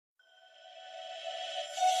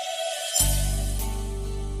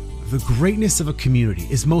The greatness of a community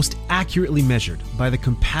is most accurately measured by the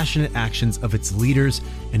compassionate actions of its leaders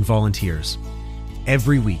and volunteers.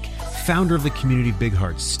 Every week, founder of the community Big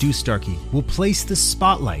Hearts, Stu Starkey, will place the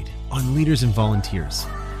spotlight on leaders and volunteers,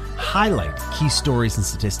 highlight key stories and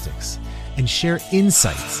statistics, and share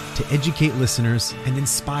insights to educate listeners and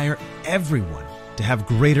inspire everyone to have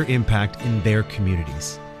greater impact in their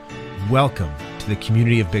communities. Welcome to the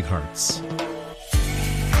community of Big Hearts.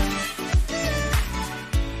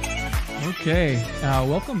 Okay,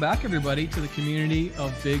 welcome back everybody to the community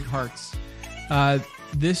of Big Hearts.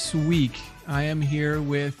 This week, I am here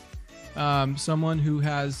with someone who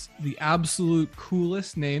has the absolute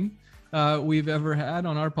coolest name we've ever had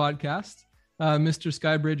on our podcast, Mr.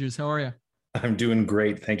 Sky Bridges. How are you? I'm doing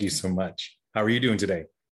great. Thank you so much. How are you doing today?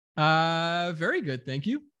 Very good. Thank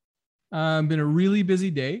you. Been a really busy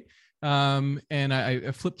day. And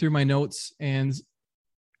I flipped through my notes, and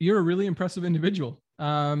you're a really impressive individual.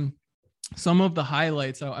 Some of the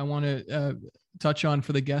highlights I want to touch on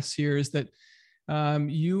for the guests here is that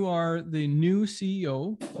you are the new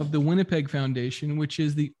CEO of the Winnipeg Foundation, which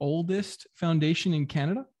is the oldest foundation in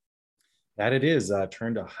Canada. That it is.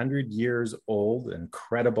 Turned 100 years old.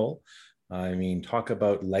 Incredible. I mean, talk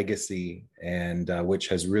about legacy, and which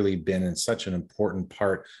has really been in such an important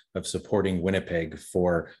part of supporting Winnipeg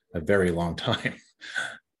for a very long time.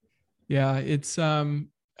 Yeah, it's so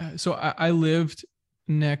I lived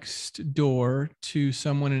next door to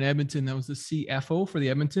someone in Edmonton that was the CFO for the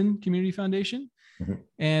Edmonton Community Foundation. Mm-hmm.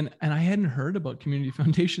 And I hadn't heard about community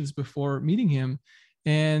foundations before meeting him.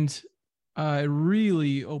 And it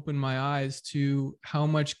really opened my eyes to how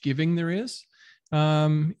much giving there is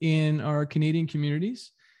in our Canadian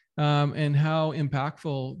communities, and how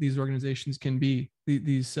impactful these organizations can be,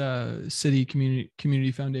 these city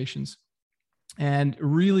community foundations. And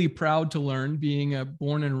really proud to learn, being a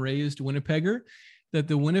born and raised Winnipegger, that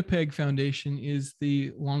the Winnipeg Foundation is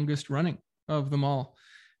the longest running of them all.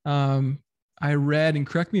 I read, and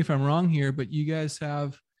correct me if I'm wrong here, but you guys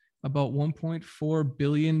have about $1.4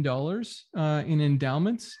 billion in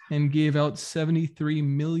endowments and gave out $73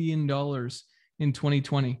 million in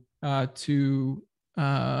 2020 to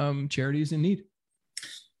charities in need.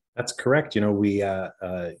 That's correct. You know, we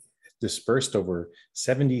dispersed over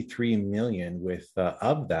 73 million, with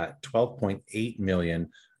of that 12.8 million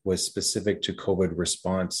was specific to COVID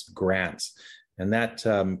response grants. And that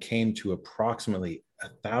came to approximately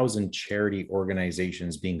 1,000 charity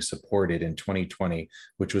organizations being supported in 2020,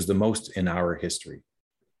 which was the most in our history.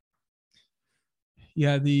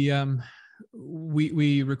 Yeah,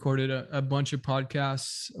 we recorded a bunch of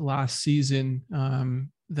podcasts last season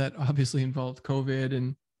that obviously involved COVID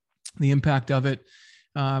and the impact of it.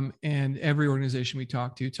 And every organization we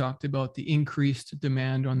talked about the increased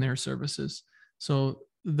demand on their services. So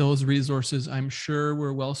those resources, I'm sure,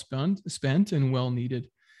 were well spent and well needed.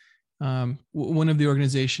 One of the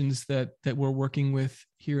organizations that we're working with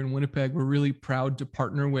here in Winnipeg, we're really proud to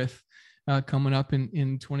partner with coming up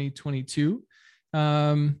in 2022,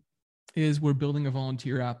 is we're building a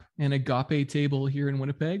volunteer app. And Agape Table here in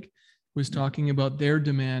Winnipeg was talking about their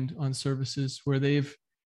demand on services, where they've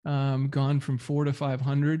gone from 400 to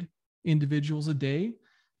 500 individuals a day.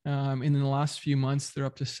 And in the last few months, they're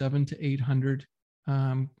up to 700 to 800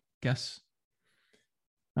 guests.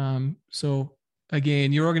 So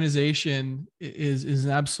again, your organization is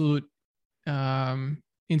an absolute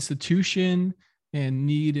institution and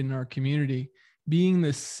need in our community. Being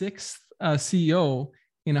the sixth CEO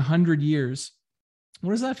in 100 years,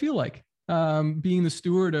 what does that feel like? Being the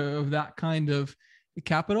steward of that kind of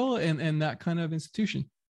capital and that kind of institution?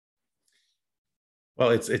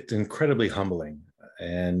 Well, it's incredibly humbling.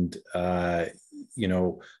 And, you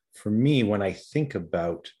know, for me, when I think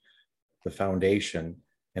about the foundation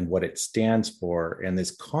and what it stands for, and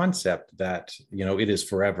this concept that, you know, it is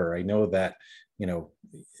forever. I know that, you know,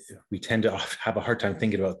 we tend to have a hard time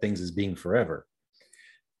thinking about things as being forever.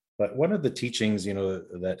 But one of the teachings, you know,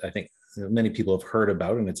 that I think many people have heard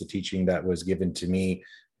about, and it's a teaching that was given to me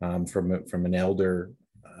from an elder,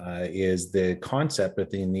 is the concept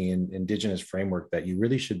within the Indigenous framework that you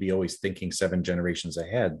really should be always thinking 7 generations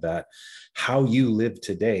ahead, that how you live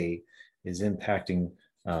today is impacting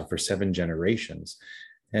for 7 generations.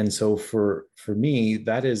 And so for me,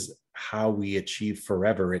 that is how we achieve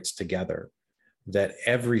forever. It's together, that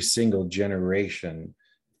every single generation,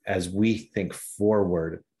 as we think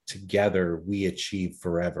forward together, we achieve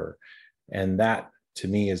forever. And that, to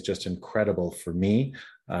me, is just incredible for me.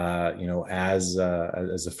 You know, as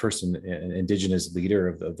the first Indigenous leader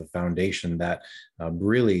of the foundation, that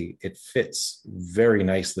really it fits very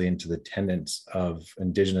nicely into the tenets of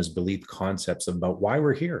Indigenous belief concepts about why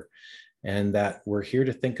we're here. and that we're here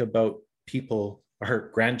to think about people, our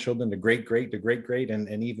grandchildren, the great great, the great great,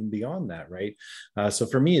 and even beyond that, right? So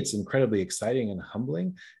for me, it's incredibly exciting and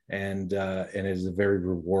humbling, and it is a very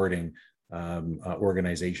rewarding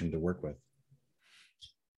organization to work with.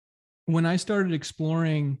 When I started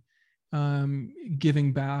exploring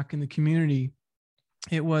giving back in the community,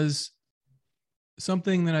 it was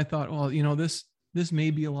something that I thought, well, this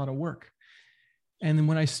may be a lot of work. And then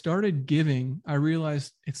when I started giving, I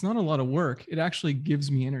realized it's not a lot of work. It actually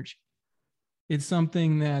gives me energy. It's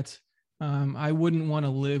something that I wouldn't want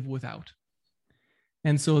to live without.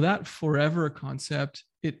 And so that forever concept,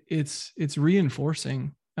 it's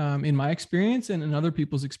reinforcing in my experience and in other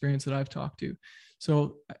people's experience that I've talked to.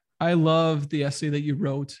 So I love the essay that you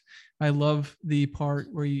wrote. I love the part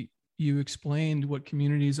where you explained what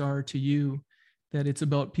communities are to you, that it's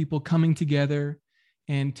about people coming together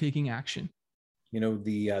and taking action.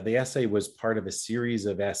 The essay was part of a series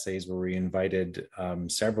of essays where we invited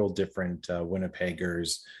several different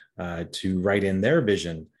Winnipeggers to write in their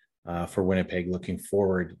vision for Winnipeg looking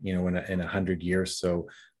forward, in 100 years. So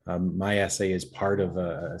my essay is part of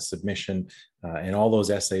a submission, and all those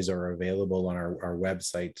essays are available on our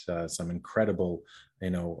website. Some incredible,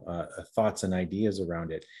 thoughts and ideas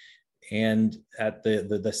around it. And at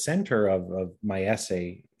the center of my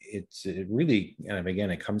essay, it really, and again,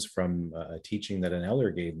 it comes from a teaching that an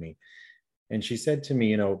elder gave me. And she said to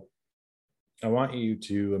me, I want you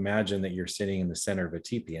to imagine that you're sitting in the center of a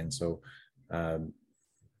teepee. And so,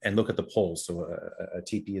 and look at the poles. So a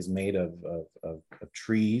teepee is made of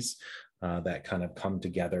trees that kind of come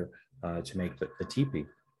together to make the teepee.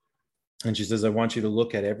 And she says, I want you to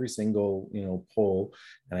look at every single, pole,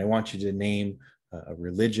 and I want you to name a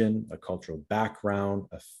religion, a cultural background,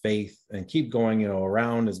 a faith, and keep going,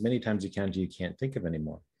 around as many times you can until you can't think of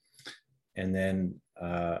anymore. And then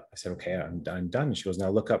I said, okay, I'm done. And she goes, now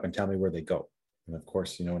look up and tell me where they go. And of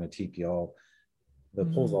course, in a teepee, the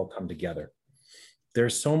poles all come together.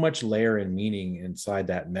 There's so much layer and meaning inside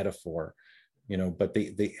that metaphor, but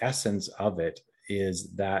the essence of it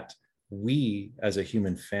is that we as a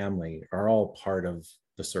human family are all part of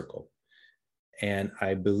the circle. And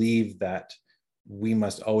I believe that we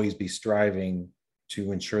must always be striving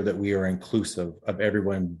to ensure that we are inclusive of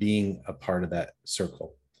everyone being a part of that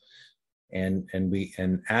circle. And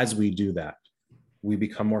as we do that, we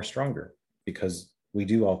become more stronger, because we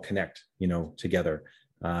do all connect, together,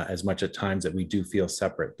 as much at times that we do feel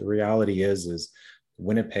separate. The reality is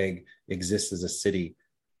Winnipeg exists as a city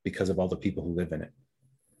because of all the people who live in it.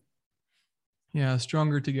 Yeah,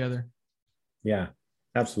 stronger together. Yeah,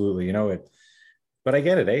 absolutely. But I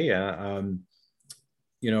get it,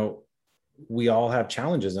 we all have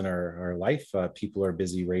challenges in our life. People are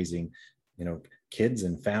busy raising, kids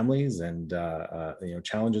and families, and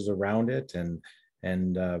challenges around it, and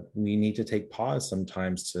we need to take pause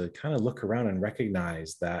sometimes to kind of look around and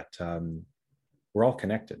recognize that we're all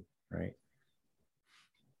connected, right?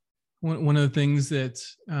 One of the things that,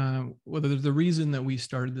 the reason that we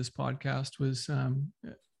started this podcast was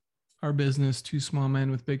our business, Two Small Men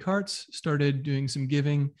with Big Hearts, started doing some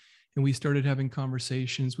giving. And we started having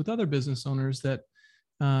conversations with other business owners that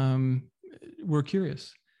were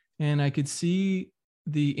curious. And I could see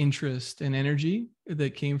the interest and energy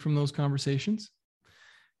that came from those conversations.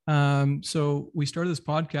 So we started this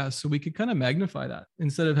podcast so we could kind of magnify that.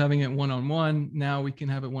 Instead of having it one-on-one, now we can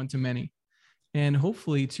have it one-to-many. And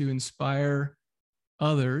hopefully to inspire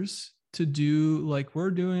others to do like we're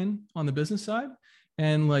doing on the business side,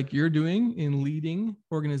 and like you're doing in leading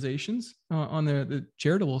organizations on the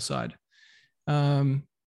charitable side.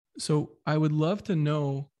 So I would love to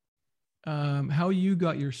know how you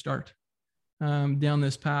got your start down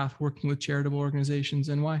this path, working with charitable organizations,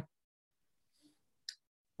 and why.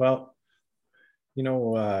 Well,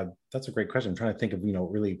 that's a great question. I'm trying to think of,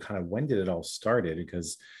 really kind of when did it all started?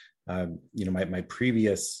 Because, my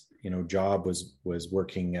previous job was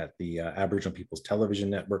working at the Aboriginal People's Television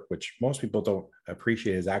Network, which most people don't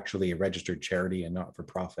appreciate is actually a registered charity and not for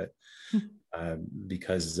profit,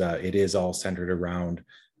 because it is all centered around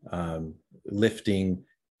lifting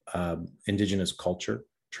Indigenous culture,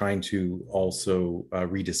 trying to also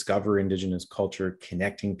rediscover Indigenous culture,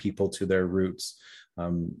 connecting people to their roots,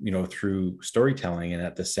 through storytelling. And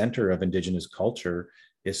at the center of Indigenous culture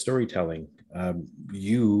is storytelling.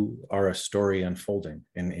 You are a story unfolding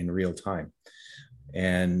in real time.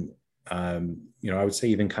 And, I would say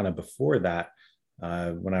even kind of before that,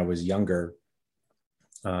 when I was younger,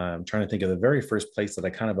 I'm trying to think of the very first place that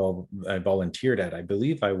I volunteered at. I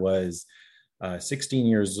believe I was 16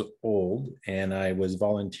 years old, and I was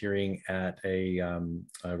volunteering at a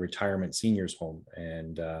retirement seniors home.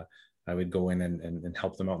 And I would go in and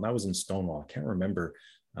help them out. And that was in Stonewall. I can't remember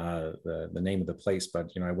the name of the place,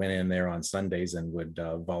 but I went in there on Sundays and would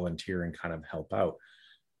volunteer and kind of help out.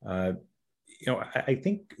 I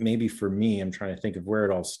think maybe for me, I'm trying to think of where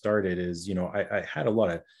it all started is, I had a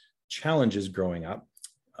lot of challenges growing up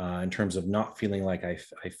in terms of not feeling like I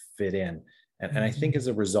fit in. And I think as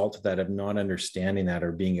a result of that, of not understanding that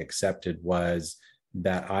or being accepted, was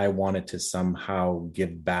that I wanted to somehow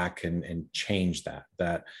give back and change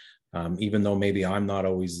that even though maybe I'm not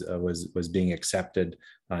always was being accepted,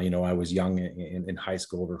 I was young in high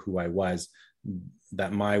school over who I was,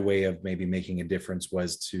 that my way of maybe making a difference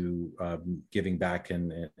was to giving back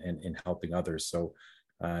and helping others. So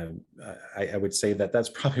I would say that that's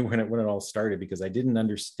probably when it all started, because I didn't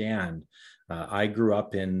understand. I grew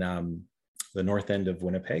up in the north end of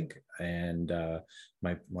Winnipeg, and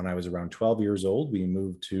when I was around 12 years old, we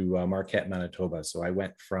moved to Marquette, Manitoba. So I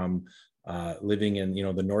went from living in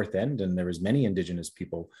the north end, and there was many Indigenous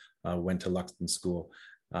people went to Luxton School.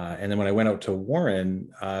 And then when I went out to Warren,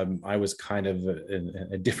 I was kind of in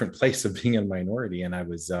a different place of being a minority, and I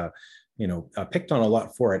was, picked on a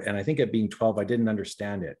lot for it. And I think at being 12, I didn't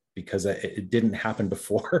understand it because it didn't happen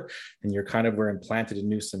before, and you're kind of were implanted a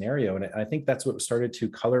new scenario. And I think that's what started to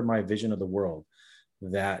color my vision of the world,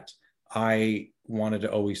 that I wanted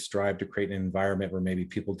to always strive to create an environment where maybe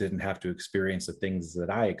people didn't have to experience the things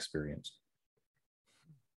that I experienced.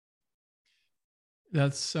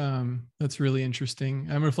 That's really interesting.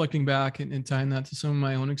 I'm reflecting back and tying that to some of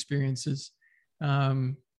my own experiences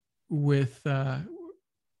with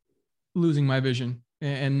losing my vision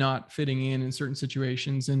and not fitting in certain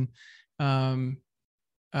situations. And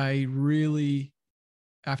I really,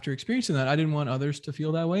 after experiencing that, I didn't want others to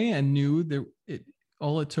feel that way, and knew that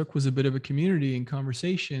all it took was a bit of a community and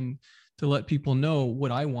conversation to let people know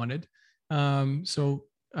what I wanted. So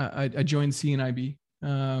I joined CNIB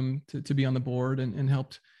to be on the board and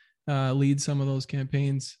helped lead some of those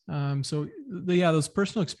campaigns. So those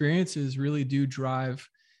personal experiences really do drive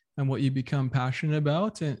and what you become passionate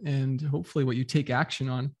about, and hopefully what you take action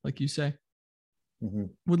on, like you say. Mm-hmm.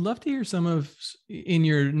 Would love to hear some of, in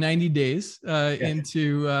your 90 days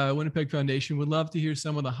into Winnipeg Foundation, would love to hear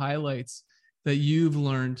some of the highlights that you've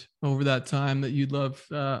learned over that time that you'd love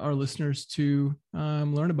our listeners to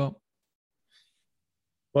learn about.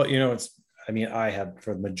 Well, I have,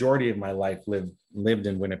 for the majority of my life, lived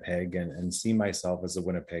in Winnipeg and see myself as a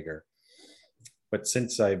Winnipegger. But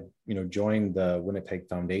since I've, joined the Winnipeg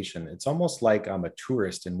Foundation, it's almost like I'm a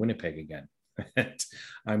tourist in Winnipeg again.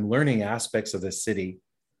 I'm learning aspects of the city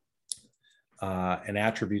and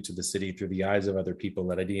attributes of the city through the eyes of other people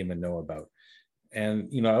that I didn't even know about. And,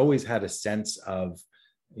 I always had a sense of,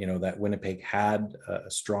 that Winnipeg had a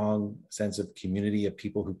strong sense of community, of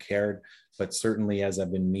people who cared. But certainly as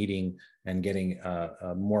I've been meeting and getting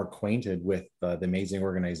more acquainted with the amazing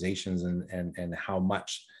organizations and how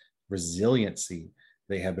much resiliency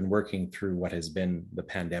they have been working through what has been the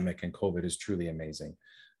pandemic and COVID is truly amazing.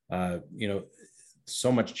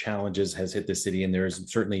 So much challenges has hit the city, and there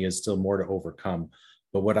certainly is still more to overcome.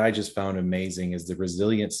 But what I just found amazing is the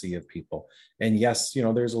resiliency of people. And yes,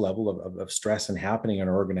 there's a level of stress and happening in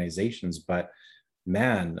our organizations, but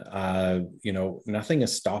man, nothing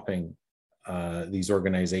is stopping these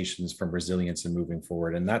organizations from resilience and moving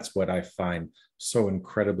forward. And that's what I find so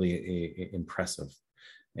incredibly impressive.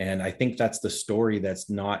 And I think that's the story that's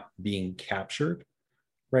not being captured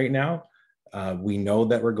right now. We know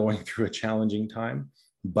that we're going through a challenging time,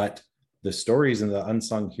 but the stories and the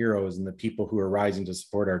unsung heroes and the people who are rising to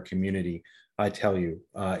support our community, I tell you,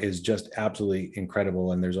 is just absolutely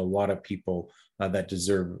incredible. And there's a lot of people that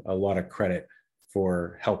deserve a lot of credit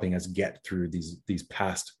for helping us get through these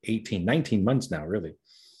past 19 months now, really.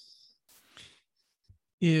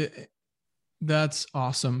 Yeah, that's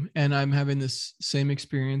awesome. And I'm having this same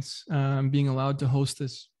experience being allowed to host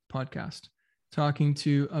this podcast, talking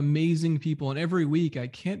to amazing people. And every week, I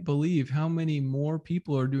can't believe how many more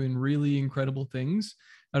people are doing really incredible things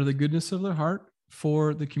out of the goodness of their heart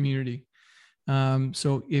for the community.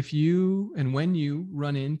 So if you, and when you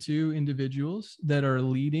run into individuals that are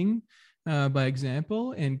leading by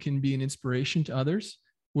example and can be an inspiration to others,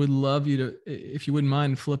 would love you to, if you wouldn't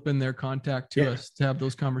mind, flipping their contact to us to have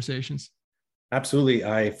those conversations. Absolutely.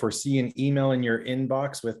 I foresee an email in your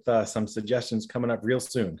inbox with some suggestions coming up real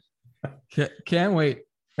soon. Can't wait.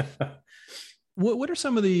 What are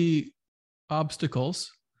some of the obstacles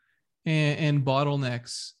and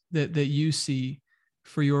bottlenecks that you see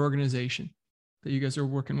for your organization that you guys are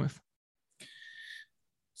working with?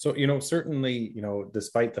 So, certainly,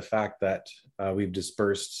 despite the fact that we've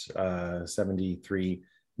dispersed $73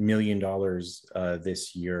 million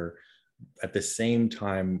this year, at the same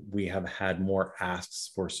time, we have had more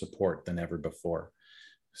asks for support than ever before.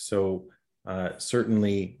 So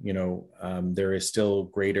certainly, there is still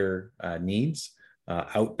greater needs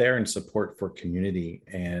out there and support for community.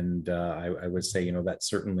 And I would say, that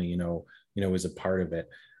certainly, is a part of it.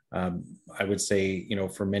 I would say,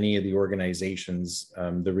 for many of the organizations,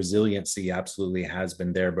 the resiliency absolutely has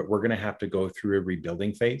been there, but we're going to have to go through a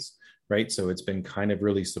rebuilding phase, right? So it's been kind of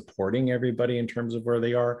really supporting everybody in terms of where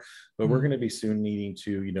they are, but we're going to be soon needing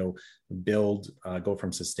to, build, go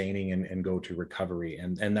from sustaining and go to recovery.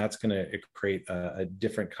 And that's going to create a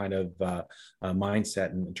different kind of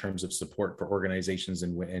mindset in terms of support for organizations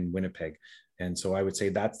in Winnipeg. And so I would say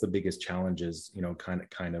that's the biggest challenges,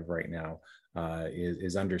 kind of right now.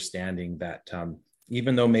 Is understanding that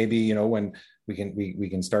even though maybe when we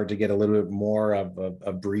can start to get a little bit more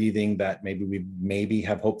of breathing, that we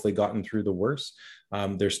have hopefully gotten through the worst,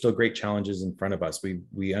 there's still great challenges in front of us.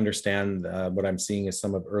 We understand what I'm seeing is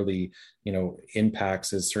some of early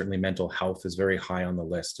impacts is certainly mental health is very high on the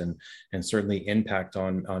list, and certainly impact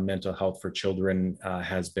on mental health for children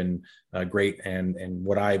has been great, and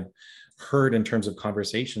what I've heard in terms of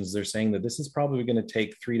conversations, they're saying that this is probably going to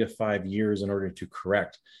take 3 to 5 years in order to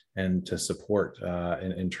correct and to support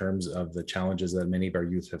in terms of the challenges that many of our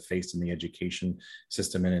youth have faced in the education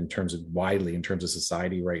system, and in terms of widely in terms of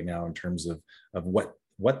society right now, in terms of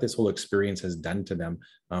what this whole experience has done to them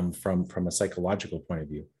from a psychological point of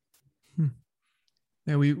view.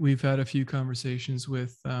 Yeah, we've had a few conversations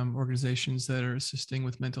with organizations that are assisting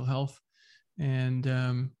with mental health.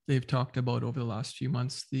 And they've talked about over the last few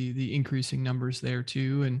months the increasing numbers there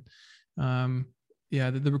too. And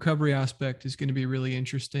the recovery aspect is going to be really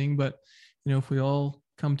interesting. But if we all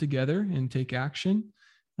come together and take action,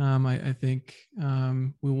 I think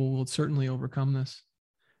we'll certainly overcome this.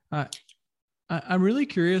 I'm really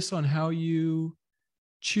curious on how you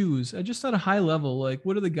choose, just at a high level, like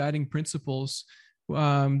what are the guiding principles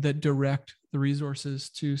that direct the resources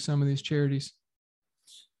to some of these charities?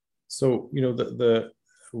 So,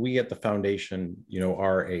 we at the foundation,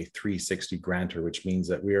 are a 360 grantor, which means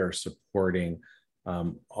that we are supporting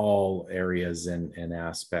all areas and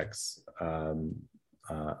aspects of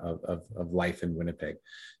life in Winnipeg.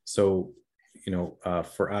 So,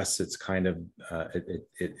 for us, it's kind of,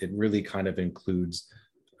 it really kind of includes,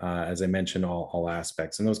 as I mentioned, all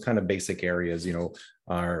aspects. And those kind of basic areas,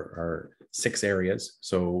 are 6 areas.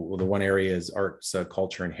 So the one area is arts,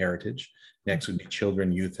 culture, and heritage. Next would be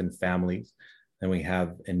children, youth, and families. Then we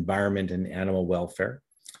have environment and animal welfare.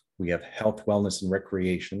 We have health, wellness, and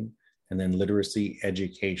recreation, and then literacy,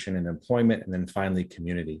 education, and employment, and then finally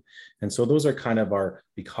community. And so those are kind of our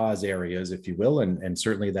because areas, if you will, and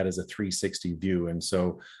certainly that is a 360 view. And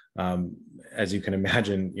so as you can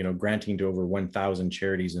imagine, granting to over 1,000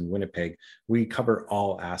 charities in Winnipeg, we cover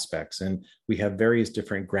all aspects, and we have various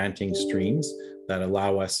different granting streams that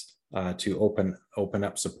allow us to open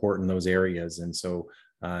up support in those areas. And so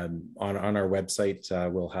on our website,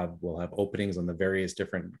 we'll have openings on the various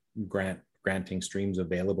different granting streams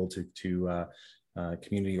available to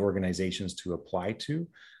community organizations to apply to,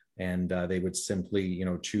 and they would simply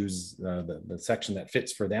choose the section that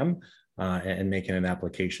fits for them and making an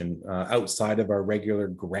application. Outside of our regular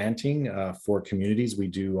granting for communities, we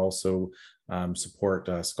do also support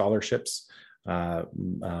scholarships.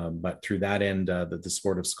 But through that end, the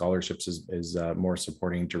support of scholarships is more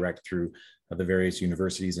supporting direct through the various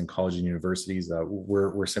universities and colleges and universities.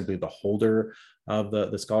 We're simply the holder of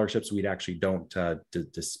the scholarships. We actually don't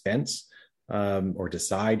dispense or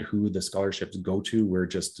decide who the scholarships go to. We're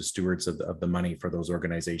just the stewards of the money for those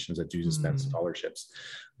organizations that do dispense scholarships.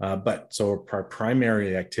 But so our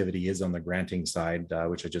primary activity is on the granting side,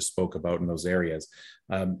 which I just spoke about in those areas.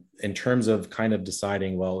 In terms of kind of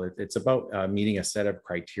deciding, well, it's about meeting a set of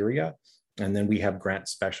criteria. And then we have grant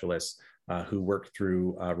specialists who work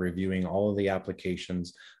through reviewing all of the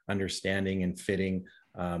applications, understanding and fitting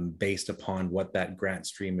based upon what that grant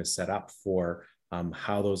stream is set up for,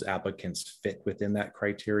 how those applicants fit within that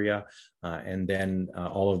criteria. And then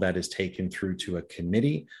all of that is taken through to a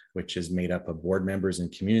committee, which is made up of board members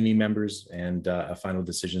and community members, and final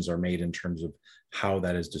decisions are made in terms of how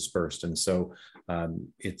that is dispersed. And so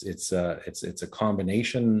it's a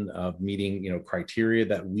combination of meeting criteria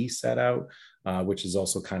that we set out, which is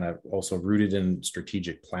also rooted in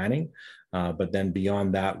strategic planning. But then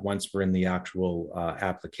beyond that, once we're in the actual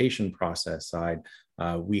application process side,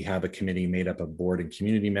 we have a committee made up of board and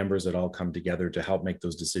community members that all come together to help make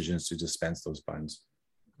those decisions to dispense those funds.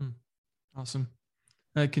 Awesome.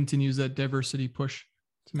 That continues that diversity push.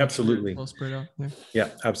 Absolutely. Well spread out. Yeah. Yeah,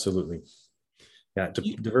 absolutely. Yeah,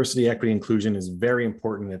 diversity, equity, inclusion is very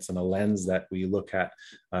important. It's in a lens that we look at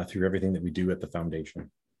through everything that we do at the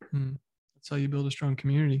foundation. That's how you build a strong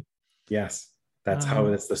community. Yes, that's how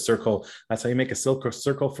it's the circle. That's how you make a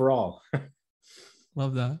circle for all.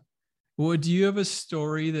 Love that. Well, do you have a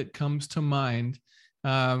story that comes to mind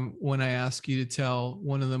when I ask you to tell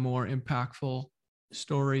one of the more impactful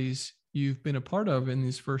stories you've been a part of in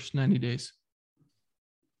these first 90 days?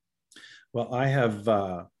 Well, I have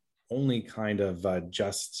only kind of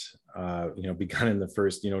just begun in the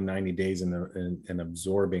first 90 days and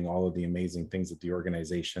absorbing all of the amazing things that the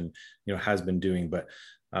organization has been doing. But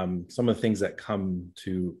some of the things that come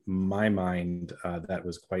to my mind that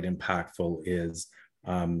was quite impactful is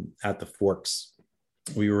at the Forks,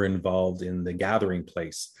 we were involved in the Gathering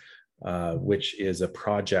Place, which is a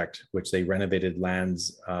project which they renovated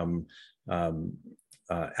lands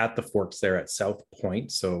at the Forks there at South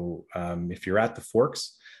Point. So if you're at the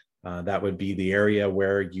Forks, that would be the area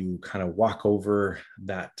where you kind of walk over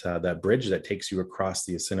that bridge that takes you across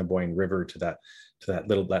the Assiniboine River to that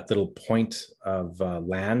little point of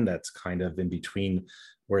land that's kind of in between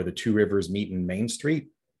where the two rivers meet in Main Street.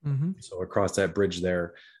 Mm-hmm. So across that bridge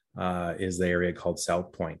there is the area called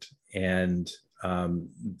South Point, and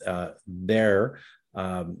there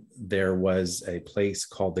was a place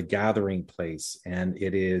called the Gathering Place, and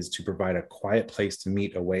it is to provide a quiet place to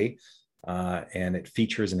meet away. And it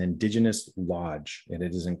features an Indigenous lodge, and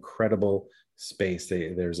it is incredible space.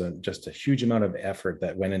 There's just a huge amount of effort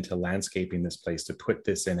that went into landscaping this place to put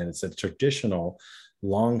this in, and it's a traditional,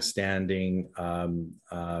 long-standing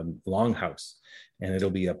longhouse, and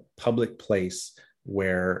it'll be a public place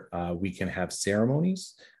where we can have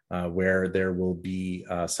ceremonies, where there will be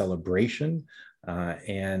celebration.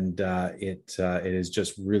 And it is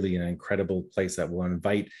just really an incredible place that will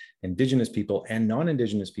invite Indigenous people and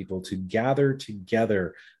non-Indigenous people to gather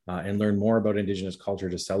together and learn more about Indigenous culture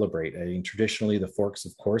to celebrate. I mean, traditionally, the Forks,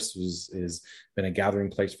 of course, is been a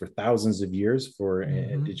gathering place for thousands of years for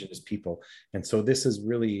Indigenous people. And so this is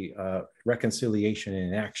really reconciliation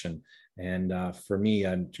in action. And for me,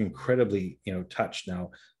 I'm incredibly, touched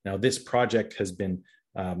now. Now, this project has been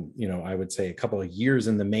I would say a couple of years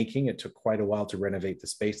in the making. It took quite a while to renovate the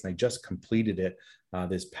space, and I just completed it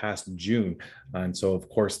this past June. And so, of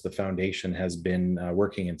course, the foundation has been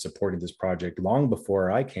working and supporting this project long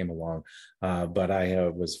before I came along. But I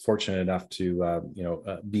was fortunate enough to,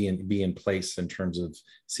 be in place in terms of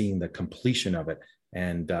seeing the completion of it.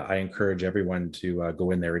 And I encourage everyone to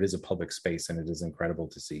go in there. It is a public space, and it is incredible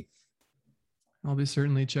to see. I'll be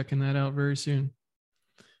certainly checking that out very soon.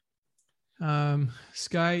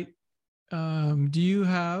 Skye, do you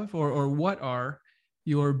have, or what are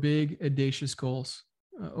your big audacious goals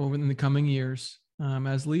over in the coming years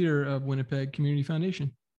as leader of Winnipeg Community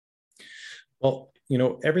Foundation? Well,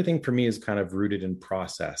 everything for me is kind of rooted in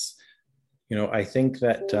process. I think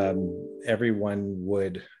that everyone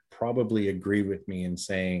would probably agree with me in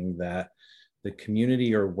saying that the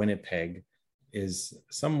community or Winnipeg is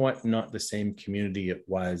somewhat not the same community it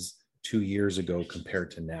was 2 years ago compared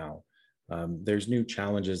to now. There's new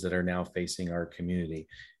challenges that are now facing our community.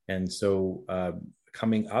 And so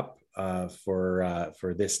coming up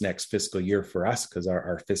for this next fiscal year for us, because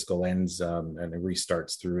our fiscal ends and it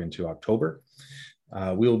restarts through into October,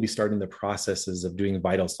 we will be starting the processes of doing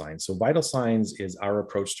vital signs. So vital signs is our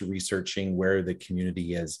approach to researching where the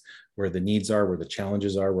community is, where the needs are, where the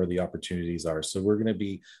challenges are, where the opportunities are. So we're going to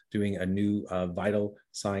be doing a new vital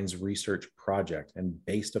signs research project. And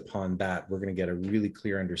based upon that, we're going to get a really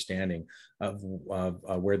clear understanding of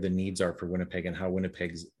where the needs are for Winnipeg and how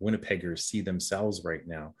Winnipeggers see themselves right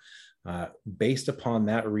now. Based upon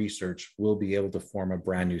that research, we'll be able to form a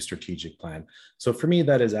brand new strategic plan. So for me,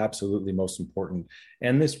 that is absolutely most important.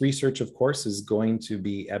 And this research, of course, is going to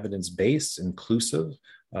be evidence-based, inclusive,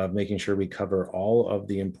 of making sure we cover all of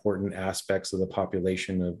the important aspects of the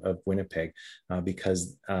population of Winnipeg,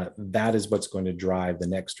 because that is what's going to drive the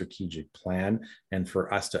next strategic plan, and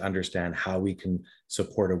for us to understand how we can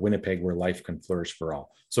support a Winnipeg where life can flourish for all.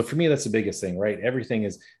 So for me, that's the biggest thing, right? Everything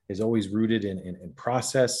is always rooted in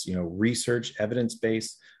process, research,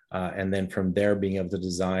 evidence-based, and then from there being able to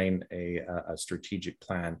design a strategic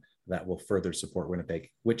plan that will further support Winnipeg,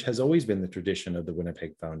 which has always been the tradition of the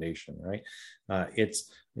Winnipeg Foundation, right?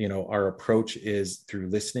 Our approach is through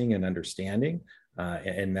listening and understanding,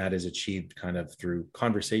 and that is achieved kind of through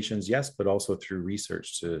conversations, yes, but also through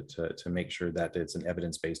research to make sure that it's an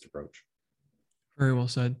evidence-based approach. Very well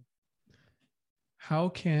said. How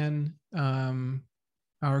can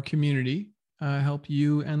our community help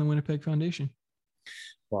you and the Winnipeg Foundation?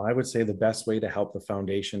 Well, I would say the best way to help the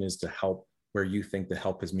foundation is to help where you think the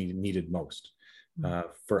help is needed most.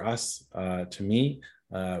 For us, to me,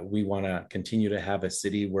 we want to continue to have a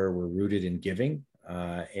city where we're rooted in giving,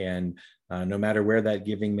 and no matter where that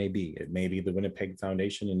giving may be. It may be the Winnipeg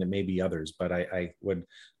Foundation, and it may be others. But I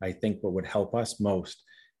think what would help us most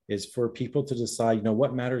is for people to decide,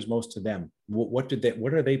 what matters most to them. What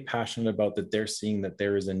are they passionate about that they're seeing that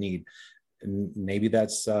there is a need? And maybe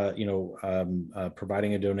that's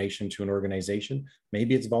providing a donation to an organization.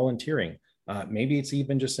 Maybe it's volunteering. Maybe it's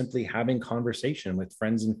even just simply having conversation with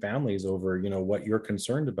friends and families over, what you're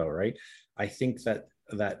concerned about, right? I think that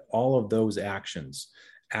all of those actions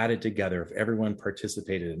added together, if everyone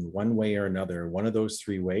participated in one way or another, one of those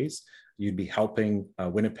three ways, you'd be helping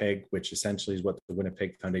Winnipeg, which essentially is what the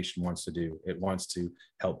Winnipeg Foundation wants to do. It wants to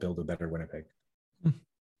help build a better Winnipeg.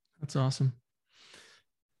 That's awesome.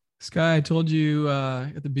 Sky, I told you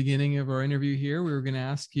at the beginning of our interview here, we were going to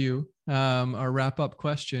ask you our wrap-up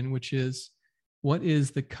question, which is, what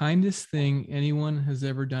is the kindest thing anyone has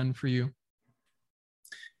ever done for you?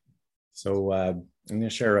 So I'm going to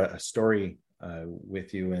share a story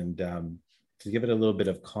with you, and to give it a little bit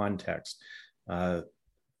of context.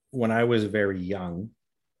 When I was very young,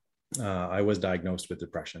 I was diagnosed with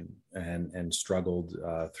depression and struggled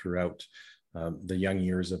throughout the young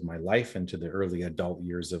years of my life into the early adult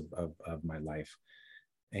years of my life.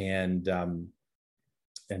 And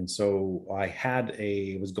so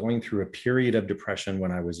I was going through a period of depression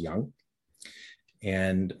when I was young.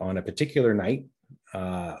 And on a particular night,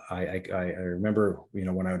 I remember,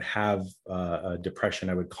 when I would have a depression,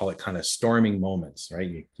 I would call it kind of storming moments, right?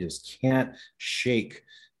 You just can't shake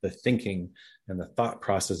the thinking and the thought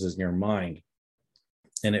processes in your mind.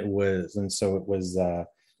 And so it was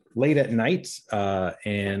late at night,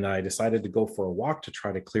 and I decided to go for a walk to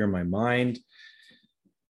try to clear my mind.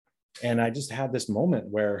 And I just had this moment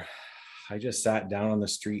where I just sat down on the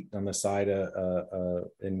street on the side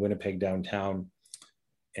in Winnipeg downtown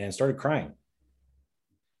and started crying.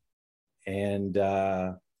 And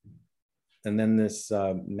then this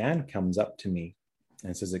man comes up to me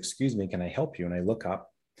and says, "Excuse me, can I help you?" And I look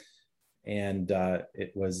up, and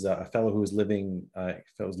it was a fellow who was living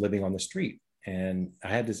on the street. And I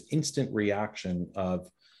had this instant reaction of,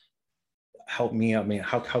 "Help me out, man.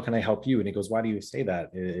 How can I help you?" And he goes, "Why do you say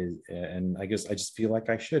that?" And I guess I just feel like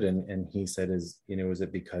I should. And he said, "Is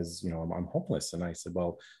it because, I'm homeless?" And I said,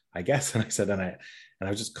 "Well, I guess." And I said, and I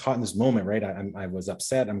was just caught in this moment, right? I was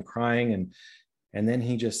upset, I'm crying. And then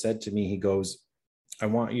he just said to me, he goes, "I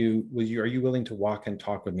want you, are you willing to walk and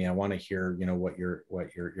talk with me? I want to hear, what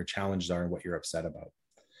your challenges are and what you're upset about."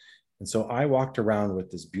 And so I walked around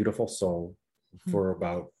with this beautiful soul for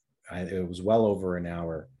it was well over an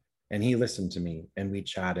hour. And he listened to me and we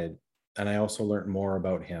chatted. And I also learned more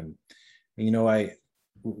about him. And,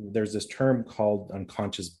 there's this term called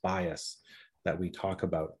unconscious bias that we talk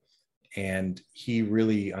about. And he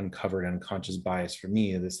really uncovered unconscious bias for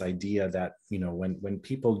me, this idea that, when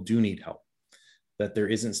people do need help, that there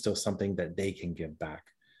isn't still something that they can give back.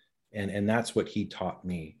 And that's what he taught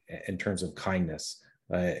me in terms of kindness.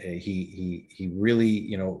 He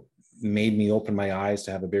really, made me open my eyes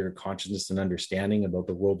to have a bigger consciousness and understanding about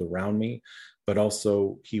the world around me. But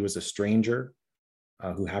also, he was a stranger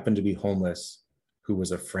who happened to be homeless, who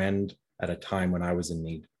was a friend at a time when I was in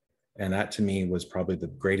need. And that to me was probably the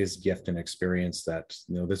greatest gift and experience that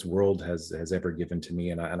this world has ever given to me.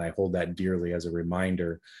 And I hold that dearly as a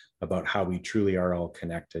reminder about how we truly are all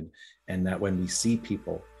connected. And that when we see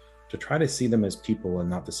people, to try to see them as people and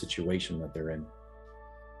not the situation that they're in.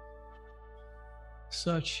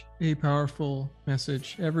 Such a powerful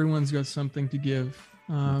message. Everyone's got something to give.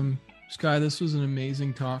 Sky, this was an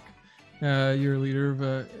amazing talk. You're a leader of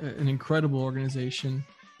an incredible organization.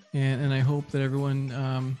 And I hope that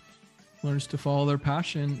everyone learns to follow their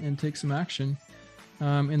passion and take some action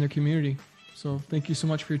in their community. So thank you so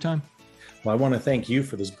much for your time. Well, I want to thank you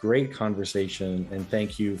for this great conversation, and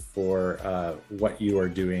thank you for what you are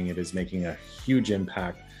doing. It is making a huge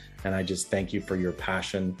impact. And I just thank you for your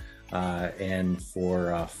passion and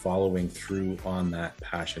for following through on that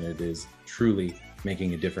passion. It is truly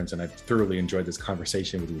making a difference. And I've thoroughly enjoyed this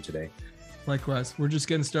conversation with you today. Likewise. We're just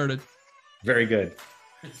getting started. Very good.